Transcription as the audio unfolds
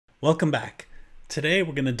Welcome back. Today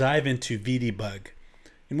we're going to dive into Vdebug.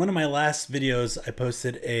 In one of my last videos, I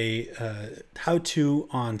posted a how-to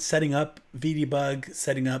on setting up Vdebug,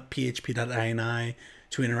 setting up PHP.ini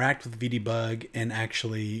to interact with Vdebug and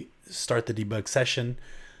actually start the debug session.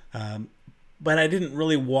 But I didn't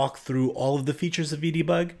really walk through all of the features of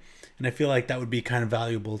Vdebug, and I feel like that would be kind of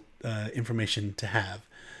valuable information to have.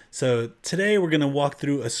 So today we're going to walk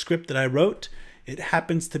through a script that I wrote. It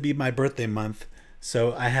happens to be my birthday month.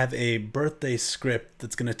 So I have a birthday script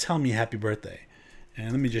that's going to tell me happy birthday.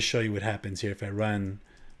 And let me just show you what happens here. If I run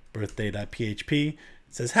birthday.php, it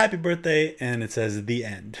says happy birthday and it says the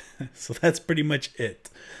end. So that's pretty much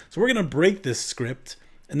it. So we're going to break this script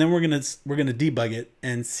and then we're going to debug it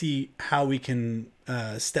and see how we can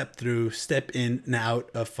step in and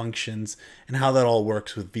out of functions and how that all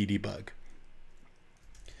works with Vdebug.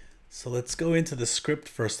 So let's go into the script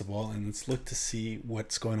first of all and let's look to see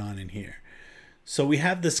what's going on in here. So we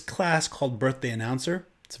have this class called birthday announcer.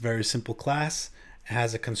 It's a very simple class. It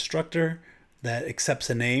has a constructor that accepts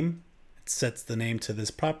a name. It sets the name to this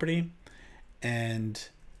property. And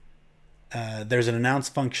there's an announce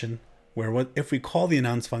function where if we call the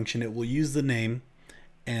announce function, it will use the name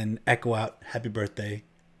and echo out happy birthday,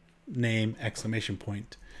 name, exclamation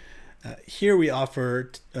point. Here we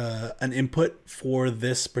offer an input for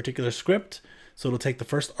this particular script. So it'll take the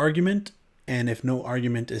first argument, and if no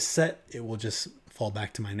argument is set, it will just fall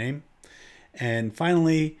back to my name. And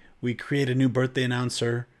finally, we create a new birthday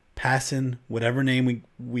announcer, pass in whatever name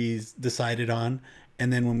we decided on,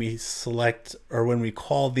 and then when we select or when we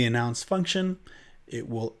call the announce function, it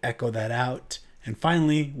will echo that out, and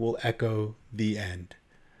finally we'll echo the end.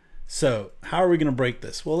 So how are we going to break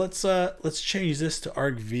this? Well, let's change this to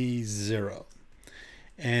argv0,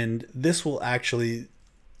 and this will actually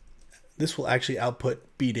output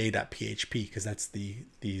bday.php because that's the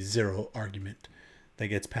 0 argument that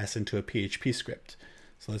gets passed into a PHP script.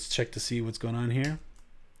 So let's check to see what's going on here.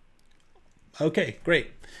 Okay,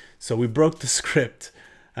 great. So we broke the script.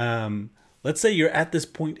 Let's say you're at this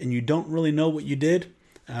point and you don't really know what you did.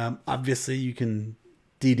 Obviously, you can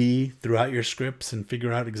DD throughout your scripts and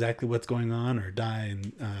figure out exactly what's going on, or die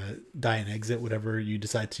and exit, whatever you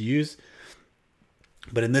decide to use.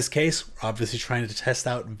 But in this case, we're obviously trying to test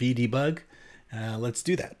out Vdebug. Let's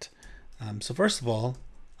do that. So first of all,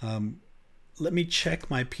 let me check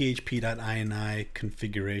my php.ini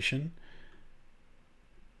configuration.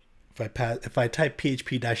 If I type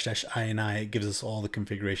php-ini, it gives us all the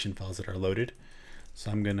configuration files that are loaded.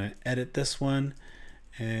 So I'm going to edit this one.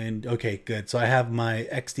 And okay, good. So I have my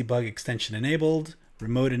Xdebug extension enabled,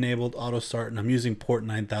 remote enabled, auto start, and I'm using port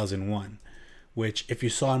 9001. Which, if you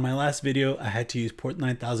saw in my last video, I had to use port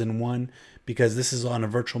 9001 because this is on a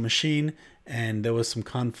virtual machine and there was some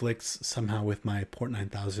conflicts somehow with my port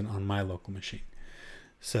 9000 on my local machine.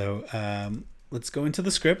 So let's go into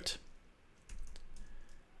the script.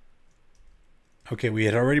 Okay, we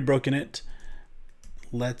had already broken it.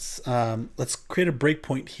 Let's create a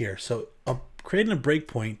breakpoint here. So creating a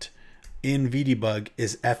breakpoint in Vdebug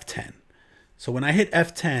is F10. So when I hit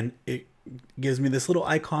F10, it gives me this little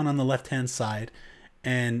icon on the left hand side,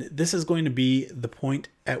 and this is going to be the point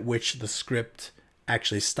at which the script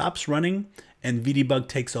actually stops running and Vdebug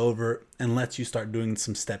takes over and lets you start doing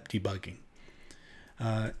some step debugging.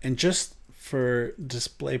 And just for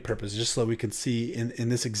display purposes, just so we can see in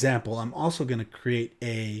this example, I'm also going to create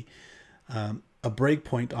a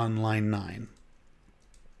breakpoint on line 9.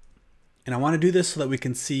 And I want to do this so that we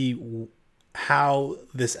can see how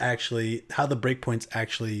the breakpoints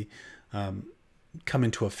actually come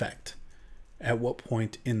into effect. At what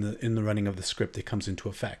point in the running of the script it comes into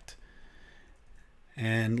effect.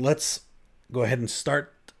 And let's go ahead and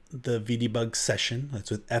start the Vdebug session. That's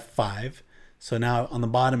with F5. So now on the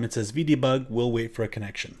bottom it says Vdebug will wait for a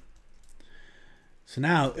connection. So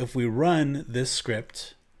now if we run this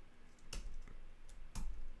script,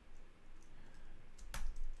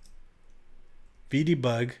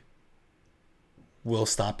 Vdebug will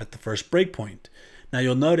stop at the first breakpoint. Now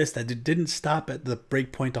you'll notice that it didn't stop at the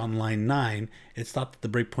breakpoint on line 9, it stopped at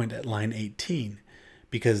the breakpoint at line 18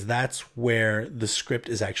 because that's where the script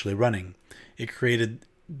is actually running. It created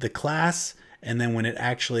the class, and then when it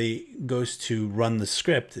actually goes to run the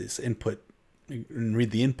script, is input and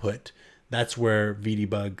read the input, that's where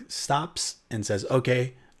Vdebug stops and says,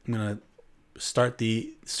 okay, I'm gonna start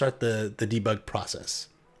the debug process.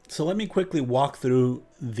 So let me quickly walk through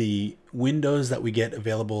the windows that we get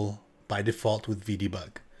available by default with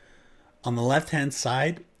Vdebug. On the left hand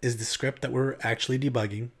side is the script that we're actually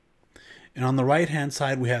debugging, and on the right hand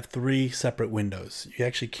side we have 3 separate windows. You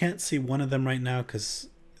actually can't see one of them right now because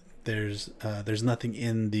there's nothing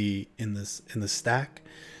in the stack.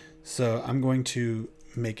 So I'm going to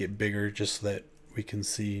make it bigger just so that we can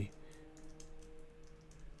see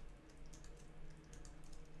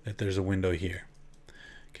that there's a window here.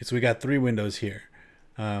 Okay, so we got 3 windows here.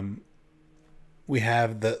 We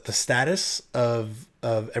have the status of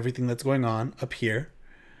everything that's going on up here.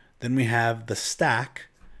 Then we have the stack,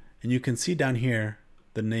 and you can see down here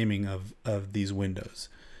the naming of these windows.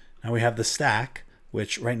 Now we have the stack,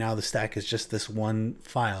 which right now the stack is just this one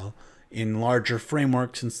file. In larger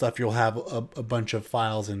frameworks and stuff, you'll have a bunch of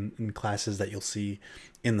files and classes that you'll see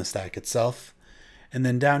in the stack itself. And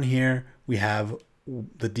then down here we have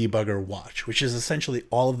the debugger watch, which is essentially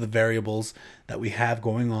all of the variables that we have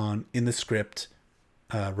going on in the script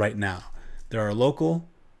right now. There are local,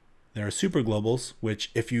 there are super globals,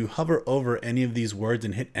 which if you hover over any of these words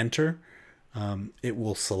and hit enter, it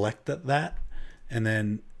will select that, and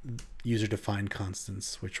then user defined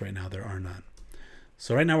constants, which right now there are none.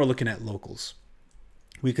 So right now we're looking at locals.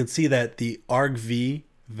 We can see that the argv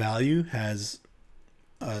value has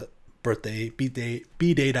birthday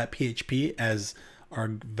bday.php as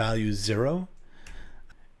arg value 0.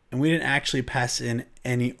 And we didn't actually pass in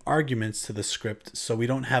any arguments to the script, so we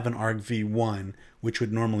don't have an argv1, which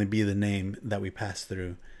would normally be the name that we pass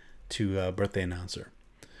through to birthday announcer.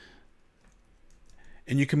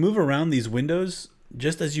 And you can move around these windows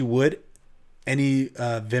just as you would any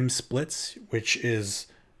Vim splits, which is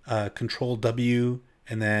Control W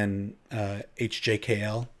and then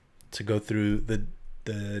HJKL to go through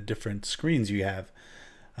the different screens you have.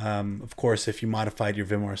 Of course, if you modified your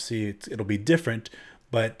vimrc, it'll be different,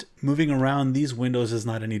 but moving around these windows is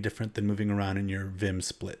not any different than moving around in your Vim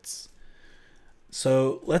splits.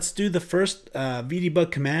 So let's do the first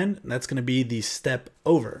Vdebug command. That's going to be the step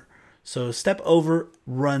over. So step over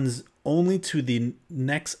runs only to the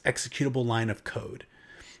next executable line of code.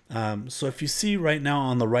 So if you see right now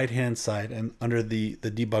on the right hand side and under the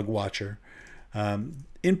debug watcher,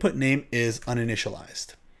 input name is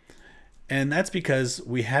uninitialized. And that's because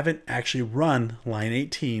we haven't actually run line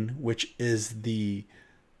 18, which is the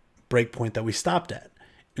breakpoint that we stopped at.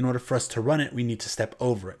 In order for us to run it, we need to step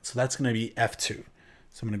over it. So that's going to be F2.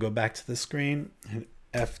 So I'm going to go back to the screen and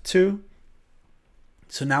F2.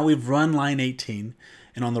 So now we've run line 18,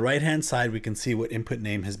 and on the right hand side we can see what input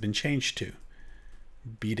name has been changed to,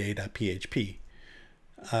 bday.php.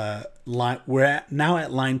 We're now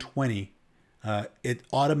at line 20. It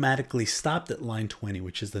automatically stopped at line 20,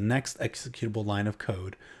 which is the next executable line of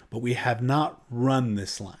code, but we have not run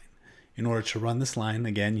this line. In order to run this line,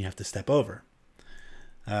 again, you have to step over.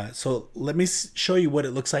 So let me show you what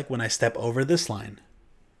it looks like when I step over this line.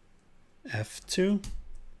 F2.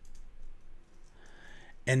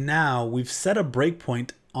 And now we've set a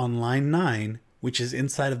breakpoint on line 9, which is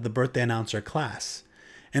inside of the birthday announcer class.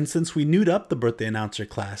 And since we newed up the birthday announcer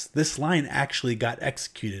class, this line actually got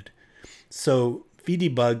executed. So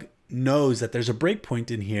Vdebug knows that there's a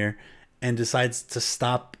breakpoint in here and decides to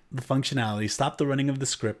stop the functionality, stop the running of the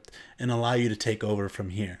script, and allow you to take over from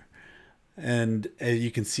here. And as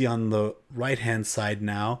you can see on the right hand side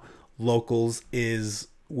now, locals is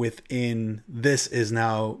within this is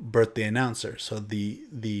now birthday announcer. So the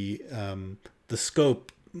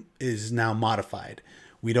scope is now modified.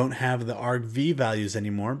 We don't have the argv values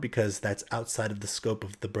anymore because that's outside of the scope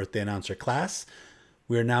of the birthday announcer class.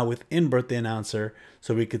 We are now within birthday announcer,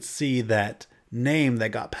 so we could see that name that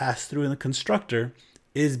got passed through in the constructor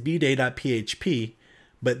is bday.php,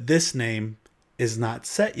 but this name is not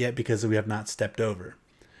set yet because we have not stepped over.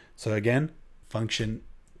 So again, function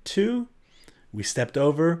 2, we stepped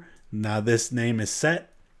over, now this name is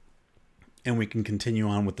set, and we can continue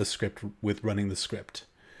on with the script, with running the script.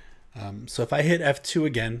 So if I hit F2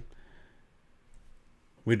 again,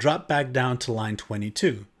 we drop back down to line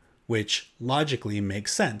 22, which logically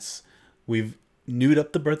makes sense. We've newed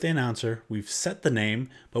up the birthday announcer, we've set the name,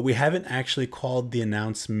 but we haven't actually called the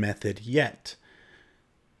announce method yet.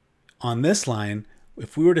 On this line,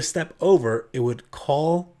 if we were to step over, it would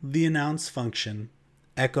call the announce function,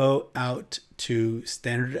 echo out to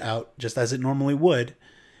standard out just as it normally would,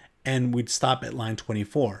 and we'd stop at line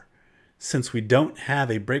 24. Since we don't have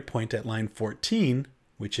a breakpoint at line 14,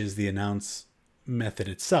 which is the announce method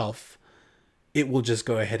itself, it will just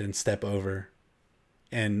go ahead and step over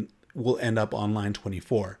and we'll end up on line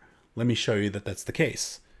 24. Let me show you that that's the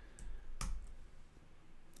case.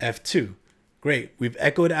 F2. Great. We've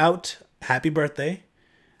echoed out happy birthday.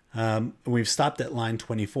 We've stopped at line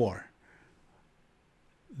 24.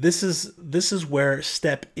 This is where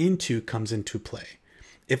step into comes into play.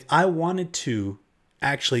 If I wanted to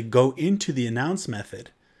actually go into the announce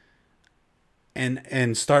method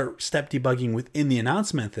and start step debugging within the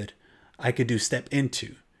announce method, I could do step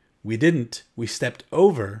into. We didn't. We stepped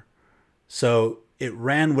over So it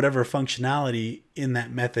ran whatever functionality in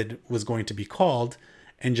that method was going to be called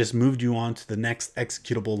and just moved you on to the next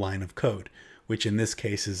executable line of code, which in this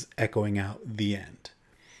case is echoing out the end.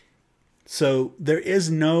 So there is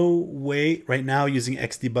no way right now using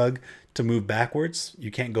Xdebug to move backwards. You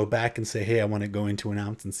can't go back and say, hey, I want to go into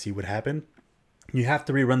announce and see what happened. You have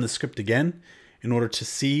to rerun the script again in order to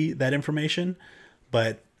see that information.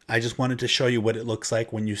 But I just wanted to show you what it looks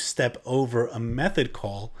like when you step over a method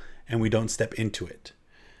call and we don't step into it.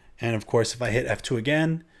 And of course, if I hit F2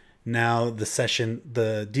 again, now the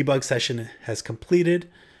debug session has completed,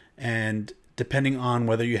 and depending on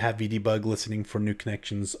whether you have Vdebug listening for new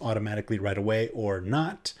connections automatically right away or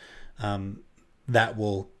not, that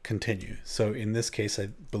will continue. So in this case, I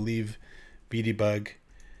believe Vdebug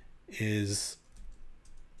is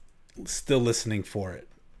still listening for it,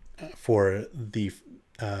 for the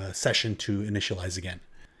session to initialize again.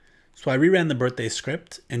 So I reran the birthday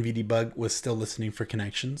script and Vdebug was still listening for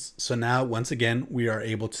connections. So now once again, we are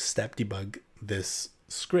able to step debug this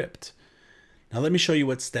script. Now let me show you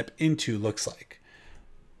what step into looks like.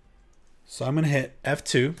 So I'm going to hit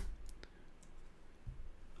F2.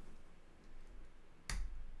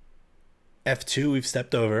 F2, we've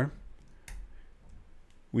stepped over.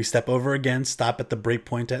 We step over again, stop at the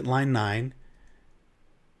breakpoint at line 9.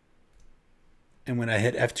 And when I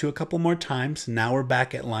hit F2 a couple more times, now we're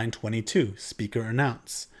back at line 22, speaker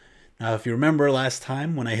announce. Now, if you remember last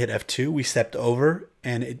time when I hit F2, we stepped over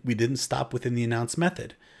and we didn't stop within the announce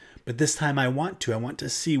method. But this time I want to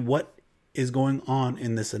see what is going on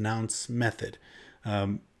in this announce method.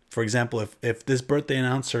 For example, if this birthday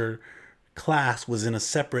announcer class was in a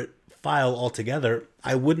separate file altogether,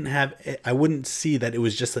 I wouldn't see that it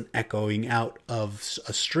was just an echoing out of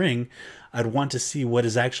a string. I'd want to see what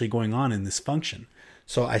is actually going on in this function.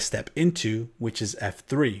 So I step into, which is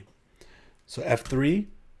F3. So F3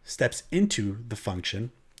 steps into the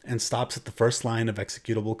function and stops at the first line of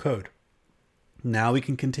executable code. Now we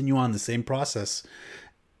can continue on the same process.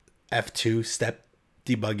 F2, step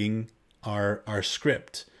debugging our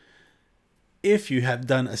script. If you have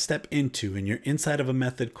done a step into and you're inside of a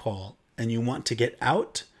method call and you want to get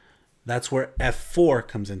out, that's where F4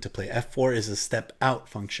 comes into play. F4 is a step out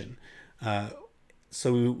function.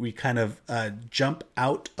 So we kind of jump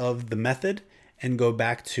out of the method and go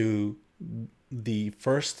back to the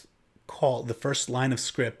first call, the first line of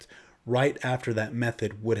script right after that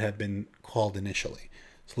method would have been called initially.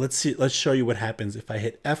 So let's show you what happens if I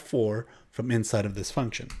hit F4 from inside of this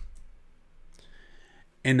function.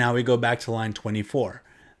 And now we go back to line 24.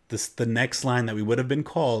 The next line that would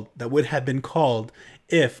have been called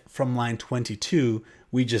if from line 22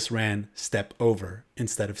 we just ran step over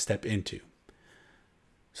instead of step into.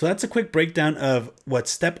 So that's a quick breakdown of what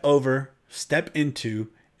step over, step into,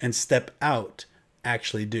 and step out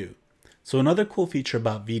actually do. So another cool feature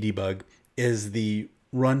about Vdebug is the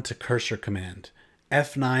run to cursor command.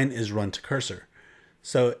 F9 is run to cursor.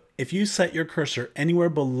 So if you set your cursor anywhere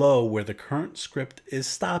below where the current script is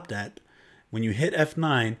stopped at, when you hit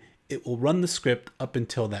F9, it will run the script up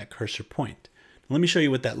until that cursor point. Now, let me show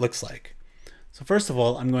you what that looks like. So first of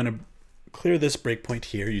all, I'm going to clear this breakpoint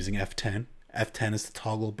here using F10. F10 is to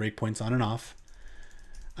toggle breakpoints on and off.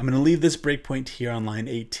 I'm going to leave this breakpoint here on line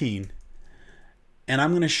 18. And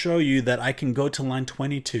I'm going to show you that I can go to line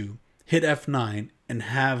 22, hit F9, and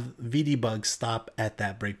have Vdebug stop at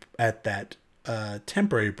that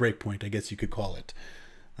temporary breakpoint, I guess you could call it.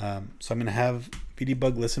 So I'm going to have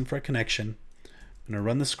Vdebug listen for a connection. I'm going to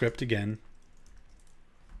run the script again.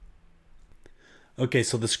 Okay,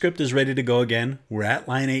 so the script is ready to go again. We're at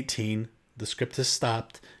line 18. The script has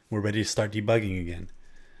stopped. We're ready to start debugging again.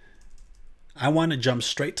 I want to jump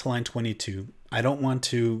straight to line 22. I don't want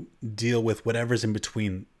to deal with whatever's in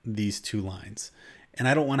between these two lines. And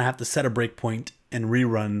I don't want to have to set a breakpoint and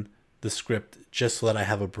rerun the script just so that I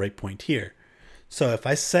have a breakpoint here. So if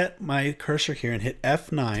I set my cursor here and hit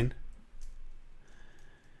F9,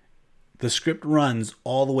 the script runs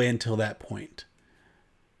all the way until that point.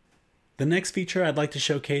 The next feature I'd like to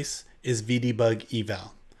showcase is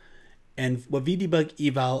VdebugEval. And what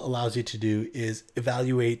VdebugEval allows you to do is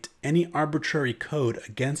evaluate any arbitrary code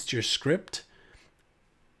against your script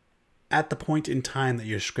at the point in time that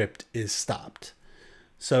your script is stopped.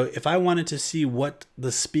 So if I wanted to see what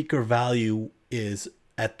the speaker value is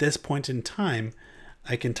at this point in time,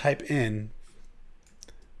 I can type in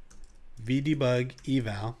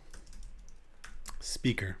VdebugEval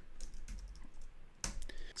speaker.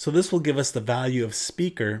 So this will give us the value of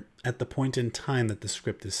speaker at the point in time that the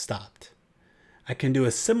script is stopped. I can do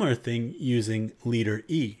a similar thing using leader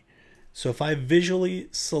E. So if I visually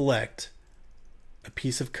select a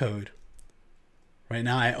piece of code Right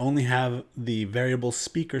now I only have the variable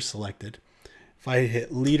speaker selected. If I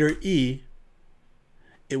hit leader E,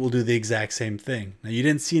 it will do the exact same thing. Now you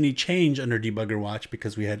didn't see any change under debugger watch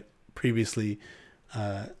because we had previously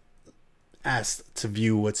asked to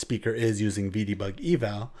view what speaker is using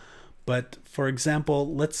VdebugEval. But for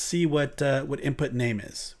example, let's see what input name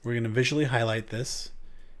is. We're going to visually highlight this,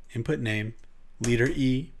 input name, leader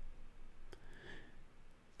E,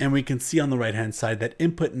 and we can see on the right hand side that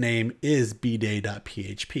input name is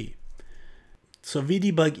bday.php. So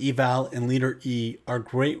VdebugEval and Leader E are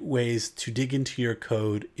great ways to dig into your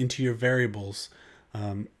code, into your variables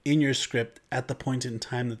in your script at the point in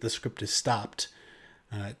time that the script is stopped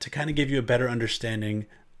to kind of give you a better understanding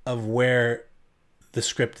of where the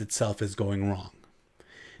script itself is going wrong.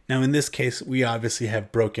 Now in this case, we obviously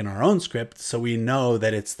have broken our own script, so we know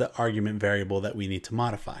that it's the argument variable that we need to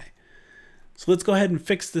modify. So let's go ahead and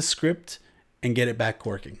fix this script and get it back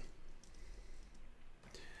working.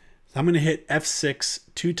 So I'm going to hit F6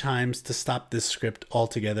 2 times to stop this script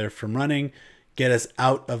altogether from running, get us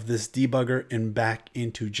out of this debugger and back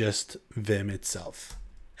into just Vim itself.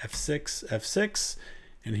 F6, F6,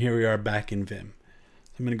 and here we are back in Vim.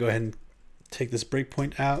 So I'm going to go ahead and take this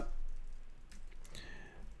breakpoint out.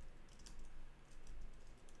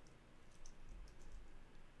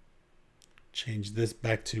 Change this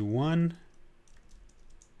back to 1.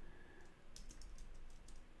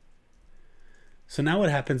 So now what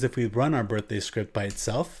happens if we run our birthday script by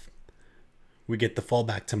itself? We get the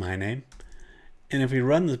fallback to my name. And if we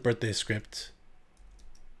run this birthday script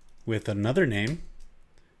with another name,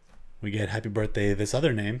 we get happy birthday this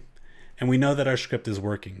other name, and we know that our script is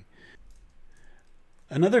working.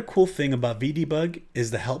 Another cool thing about Vdebug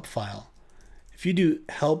is the help file. If you do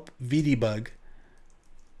help Vdebug,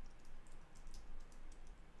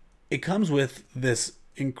 it comes with this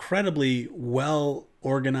incredibly well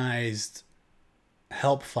organized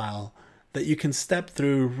help file that you can step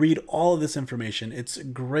through, read all of this information. It's a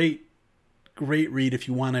great read if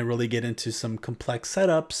you want to really get into some complex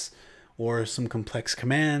setups or some complex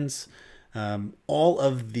commands. All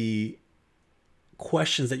of the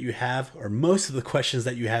questions that you have, or most of the questions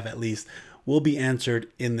that you have at least, will be answered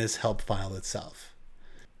in this help file itself.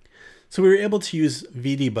 So we were able to use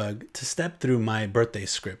Vdebug to step through my birthday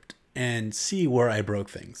script and see where I broke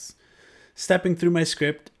things. Stepping through my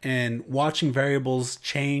script and watching variables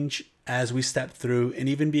change as we step through, and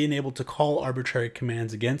even being able to call arbitrary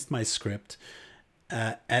commands against my script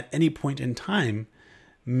at any point in time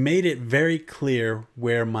made it very clear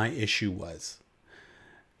where my issue was.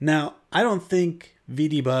 Now, I don't think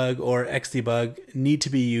Vdebug or Xdebug need to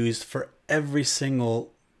be used for every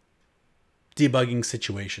single debugging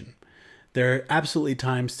situation. There are absolutely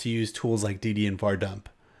times to use tools like dd and vardump,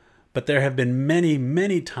 but there have been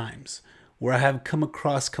many times where I have come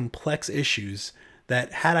across complex issues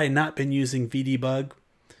that, had I not been using Vdebug,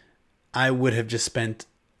 I would have just spent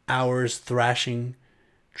hours thrashing,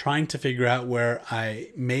 trying to figure out where I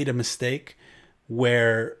made a mistake,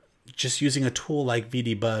 where just using a tool like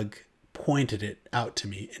Vdebug pointed it out to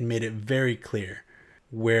me and made it very clear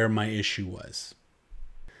where my issue was.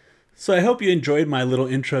 So I hope you enjoyed my little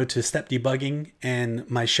intro to step debugging and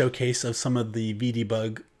my showcase of some of the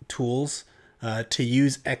Vdebug tools to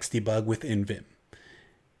use Xdebug within Vim.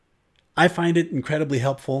 I find it incredibly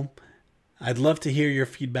helpful. I'd love to hear your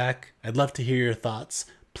feedback. I'd love to hear your thoughts.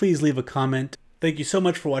 Please leave a comment. Thank you so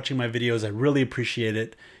much for watching my videos. I really appreciate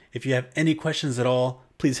it. If you have any questions at all,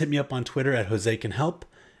 please hit me up on Twitter at JoseCanHelp,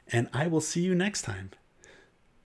 and I will see you next time.